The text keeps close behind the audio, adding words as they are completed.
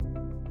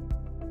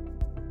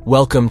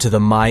Welcome to the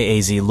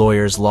MyAZ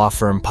Lawyers Law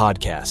Firm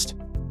podcast.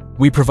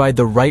 We provide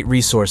the right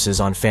resources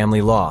on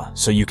family law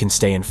so you can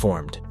stay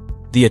informed.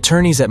 The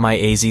attorneys at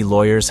MyAZ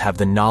Lawyers have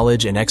the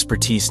knowledge and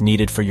expertise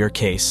needed for your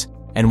case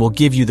and will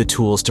give you the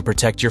tools to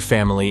protect your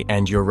family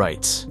and your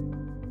rights.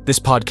 This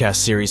podcast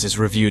series is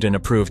reviewed and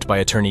approved by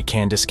attorney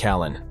Candice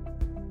Callan.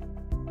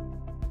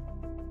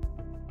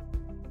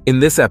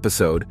 In this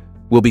episode,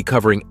 we'll be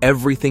covering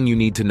everything you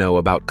need to know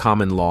about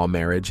common law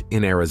marriage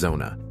in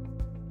Arizona.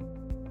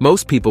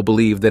 Most people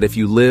believe that if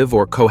you live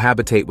or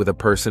cohabitate with a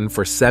person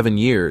for 7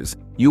 years,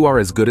 you are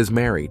as good as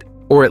married,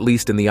 or at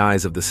least in the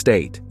eyes of the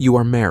state, you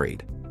are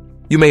married.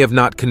 You may have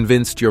not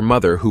convinced your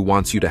mother, who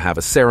wants you to have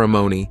a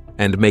ceremony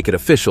and make it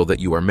official that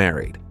you are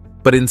married.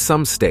 But in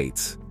some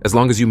states, as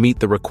long as you meet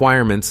the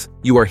requirements,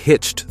 you are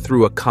hitched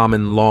through a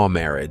common law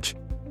marriage.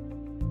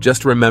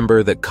 Just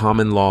remember that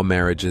common law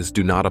marriages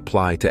do not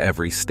apply to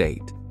every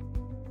state.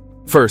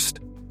 First,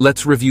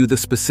 let's review the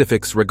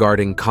specifics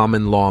regarding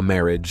common law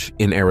marriage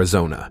in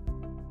Arizona.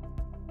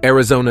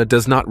 Arizona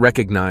does not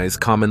recognize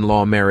common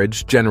law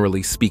marriage,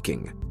 generally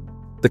speaking.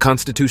 The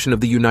Constitution of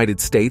the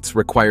United States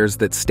requires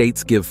that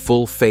states give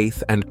full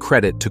faith and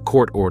credit to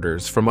court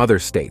orders from other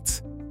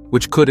states,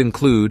 which could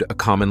include a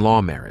common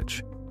law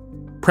marriage.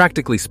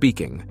 Practically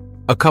speaking,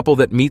 a couple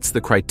that meets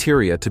the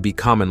criteria to be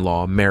common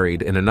law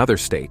married in another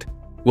state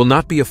will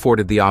not be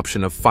afforded the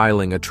option of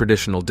filing a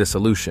traditional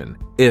dissolution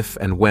if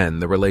and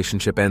when the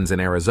relationship ends in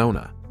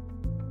Arizona.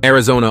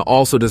 Arizona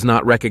also does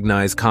not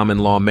recognize common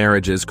law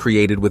marriages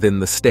created within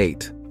the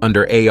state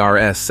under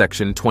ARS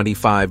Section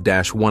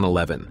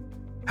 25-111.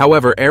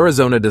 However,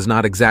 Arizona does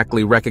not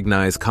exactly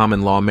recognize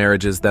common law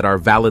marriages that are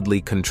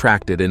validly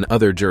contracted in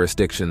other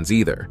jurisdictions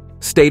either,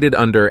 stated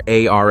under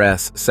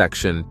ARS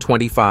Section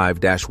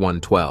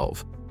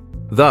 25-112.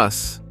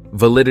 Thus,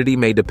 validity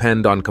may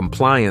depend on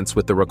compliance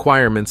with the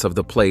requirements of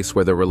the place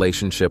where the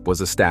relationship was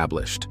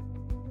established.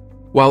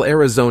 While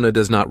Arizona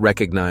does not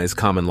recognize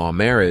common law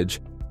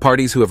marriage,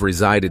 parties who have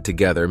resided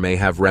together may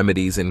have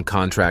remedies in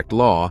contract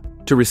law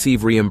to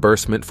receive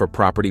reimbursement for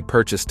property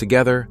purchased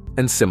together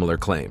and similar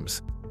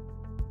claims.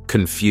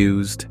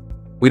 Confused?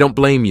 We don't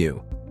blame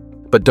you.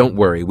 But don't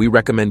worry, we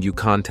recommend you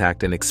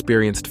contact an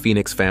experienced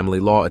Phoenix family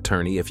law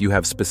attorney if you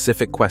have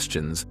specific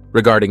questions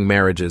regarding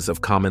marriages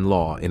of common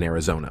law in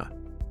Arizona.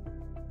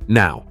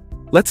 Now,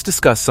 let's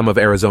discuss some of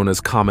Arizona's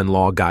common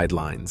law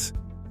guidelines.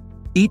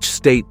 Each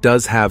state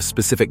does have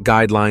specific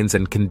guidelines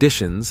and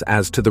conditions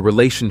as to the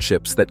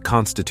relationships that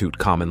constitute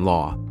common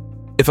law.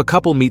 If a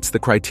couple meets the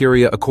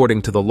criteria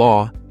according to the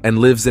law and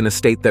lives in a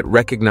state that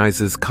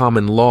recognizes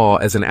common law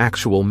as an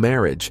actual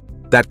marriage,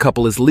 that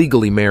couple is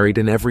legally married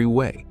in every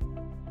way.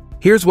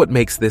 Here's what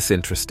makes this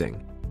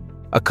interesting.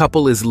 A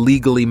couple is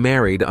legally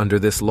married under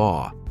this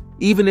law,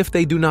 even if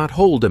they do not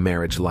hold a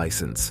marriage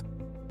license.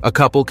 A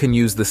couple can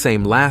use the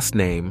same last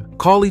name,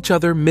 call each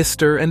other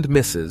Mr. and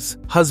Mrs.,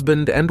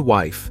 husband and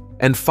wife,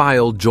 and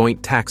file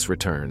joint tax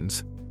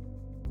returns.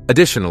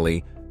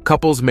 Additionally,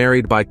 couples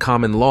married by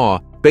common law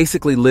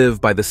basically live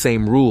by the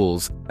same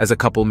rules as a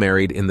couple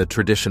married in the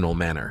traditional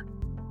manner.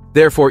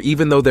 Therefore,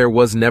 even though there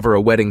was never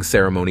a wedding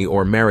ceremony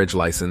or marriage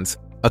license,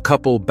 a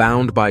couple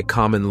bound by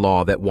common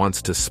law that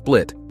wants to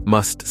split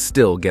must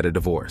still get a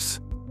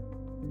divorce.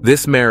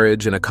 This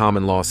marriage in a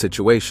common law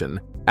situation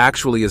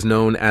actually is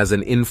known as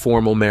an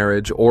informal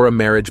marriage or a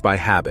marriage by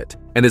habit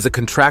and is a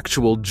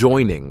contractual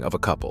joining of a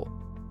couple.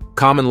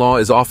 Common law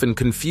is often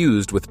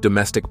confused with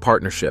domestic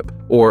partnership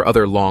or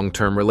other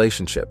long-term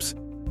relationships.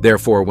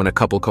 Therefore, when a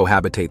couple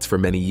cohabitates for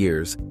many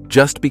years,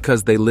 just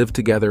because they live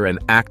together and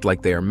act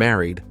like they are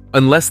married,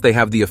 unless they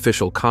have the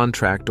official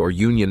contract or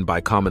union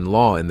by common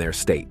law in their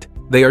state,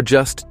 they are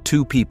just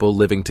two people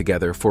living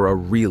together for a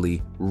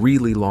really,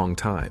 really long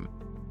time.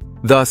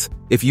 Thus,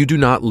 if you do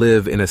not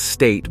live in a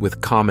state with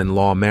common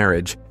law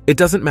marriage, it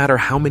doesn't matter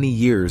how many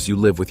years you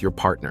live with your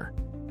partner.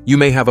 You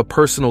may have a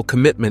personal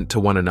commitment to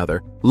one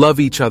another,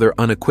 love each other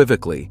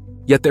unequivocally,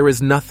 yet there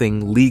is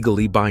nothing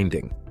legally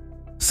binding.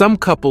 Some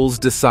couples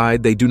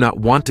decide they do not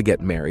want to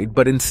get married,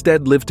 but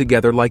instead live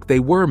together like they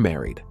were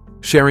married,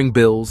 sharing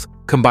bills,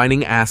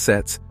 combining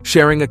assets,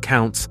 sharing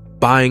accounts,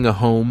 buying a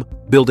home,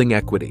 building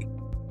equity.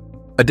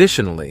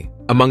 Additionally,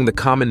 among the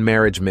common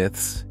marriage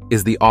myths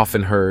is the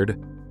often heard,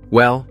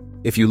 well,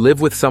 if you live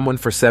with someone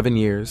for 7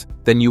 years,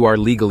 then you are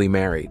legally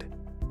married.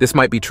 This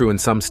might be true in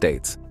some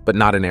states, but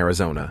not in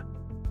Arizona.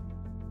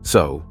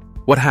 So,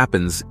 what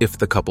happens if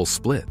the couple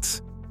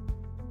splits?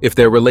 If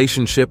their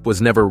relationship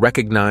was never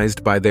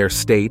recognized by their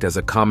state as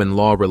a common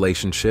law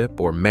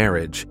relationship or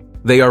marriage,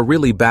 they are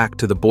really back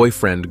to the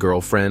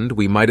boyfriend-girlfriend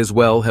we might as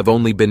well have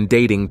only been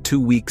dating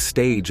 2-week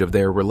stage of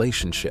their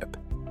relationship.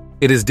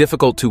 It is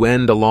difficult to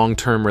end a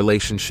long-term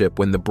relationship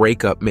when the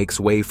breakup makes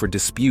way for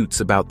disputes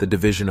about the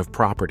division of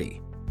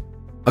property.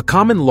 A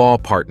common law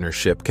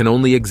partnership can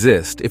only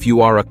exist if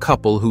you are a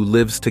couple who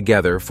lives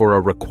together for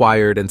a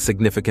required and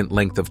significant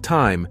length of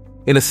time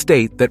in a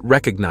state that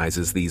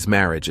recognizes these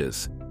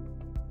marriages.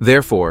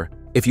 Therefore,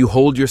 if you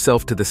hold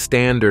yourself to the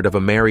standard of a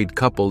married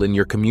couple in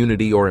your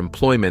community or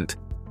employment,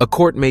 A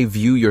court may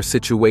view your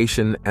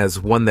situation as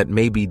one that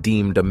may be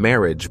deemed a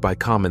marriage by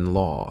common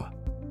law.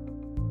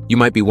 You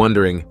might be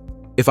wondering,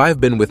 if I have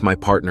been with my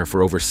partner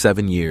for over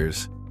 7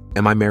 years,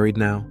 am I married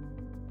now?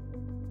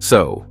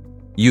 So,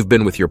 you've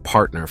been with your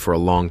partner for a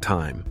long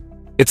time.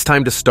 It's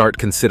time to start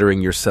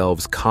considering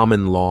yourselves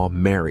common law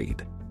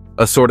married,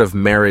 a sort of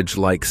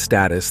marriage-like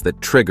status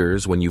that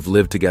triggers when you've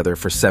lived together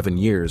for 7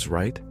 years,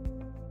 right?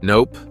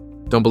 Nope,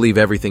 don't believe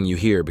everything you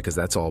hear because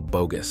that's all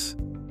bogus.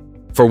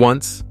 For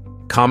once,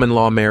 common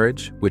law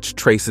marriage, which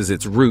traces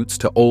its roots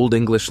to Old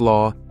English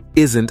law,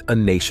 isn't a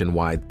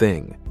nationwide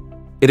thing.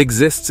 It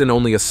exists in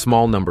only a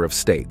small number of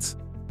states.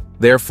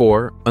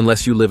 Therefore,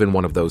 unless you live in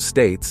one of those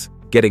states,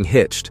 getting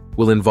hitched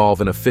will involve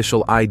an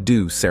official I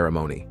do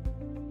ceremony.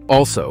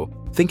 Also,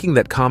 thinking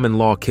that common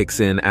law kicks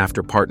in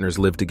after partners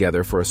live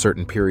together for a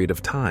certain period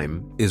of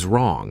time is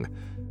wrong.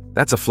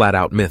 That's a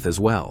flat-out myth as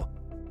well.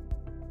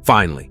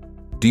 Finally,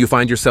 do you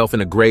find yourself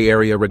in a gray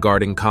area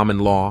regarding common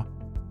law?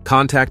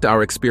 Contact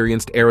our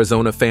experienced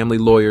Arizona family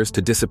lawyers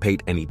to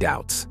dissipate any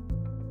doubts.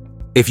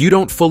 If you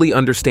don't fully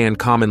understand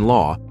common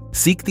law,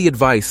 seek the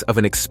advice of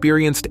an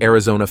experienced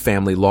Arizona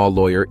family law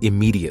lawyer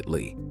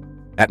immediately.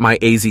 At My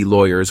AZ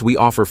Lawyers, we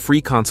offer free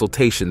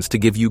consultations to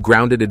give you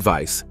grounded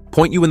advice,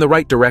 point you in the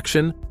right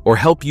direction, or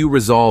help you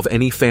resolve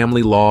any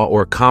family law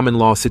or common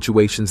law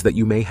situations that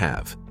you may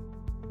have.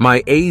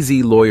 My AZ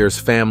Lawyers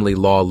family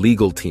law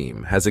legal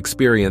team has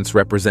experience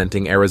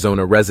representing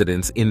Arizona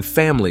residents in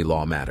family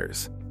law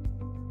matters.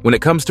 When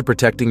it comes to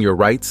protecting your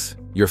rights,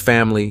 your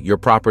family, your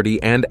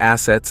property and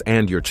assets,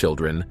 and your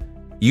children,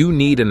 you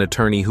need an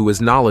attorney who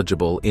is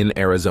knowledgeable in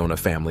Arizona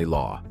family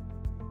law.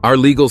 Our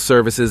legal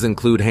services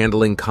include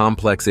handling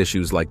complex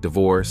issues like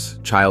divorce,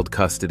 child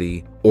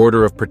custody,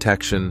 order of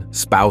protection,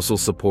 spousal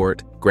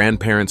support,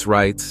 grandparents'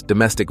 rights,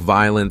 domestic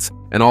violence,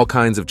 and all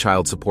kinds of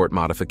child support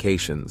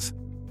modifications.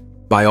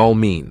 By all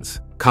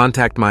means,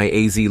 contact My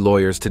AZ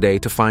Lawyers today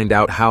to find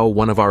out how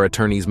one of our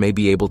attorneys may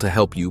be able to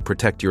help you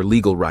protect your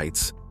legal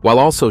rights, while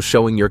also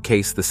showing your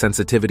case the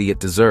sensitivity it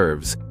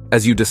deserves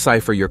as you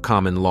decipher your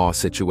common law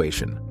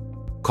situation.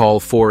 Call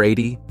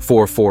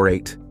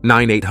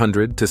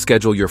 480-448-9800 to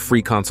schedule your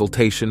free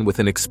consultation with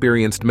an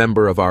experienced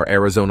member of our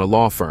Arizona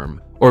law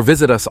firm, or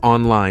visit us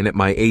online at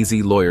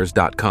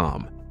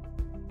myazlawyers.com.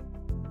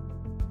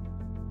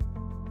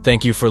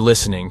 Thank you for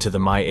listening to the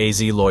My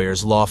AZ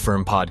Lawyers Law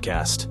Firm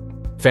podcast.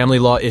 Family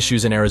law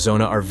issues in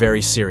Arizona are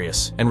very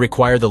serious and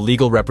require the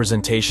legal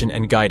representation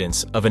and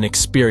guidance of an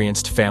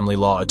experienced family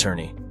law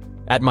attorney.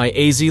 At My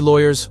AZ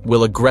Lawyers,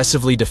 we'll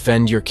aggressively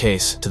defend your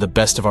case to the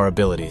best of our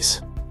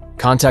abilities.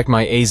 Contact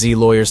My AZ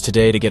Lawyers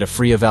today to get a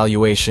free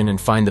evaluation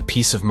and find the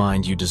peace of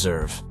mind you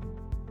deserve.